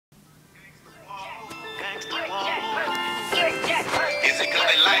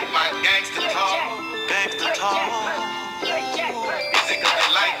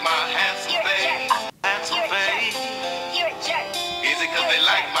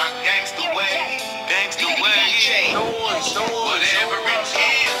DJ. Whatever it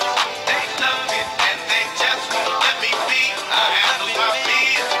is, they love it and they just won't let me be. I handle my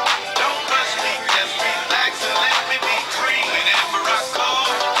fears. Don't rush me, just relax and let me be free. Whenever I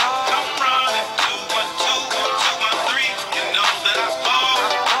call, come running 212-1213. You know that I fall.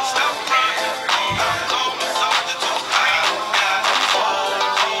 Stop running, I'm calling something to fight.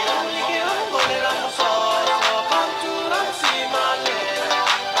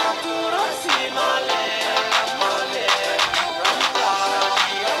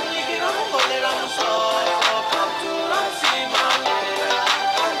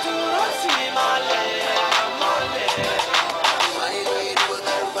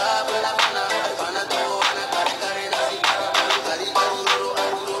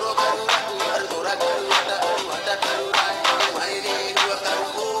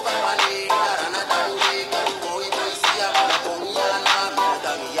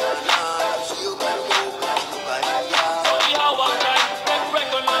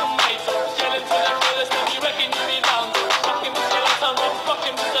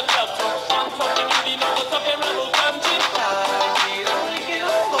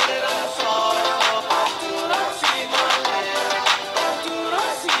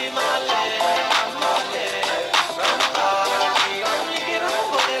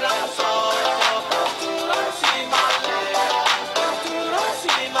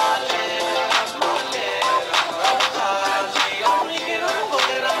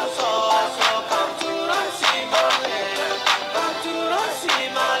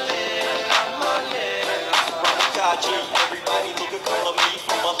 Everybody looking cool of me,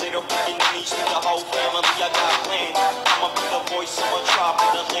 from a little freaking niche to the whole family. I got plans. I'ma be the voice of my tribe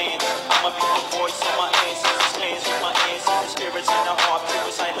in the land. I'ma be the voice of my ancestors, stands with my ancestors, spirits in the heart,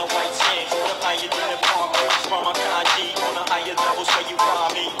 pure sign the white sand. The higher than the palm, from a kanji on the higher levels where you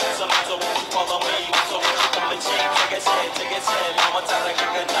find me.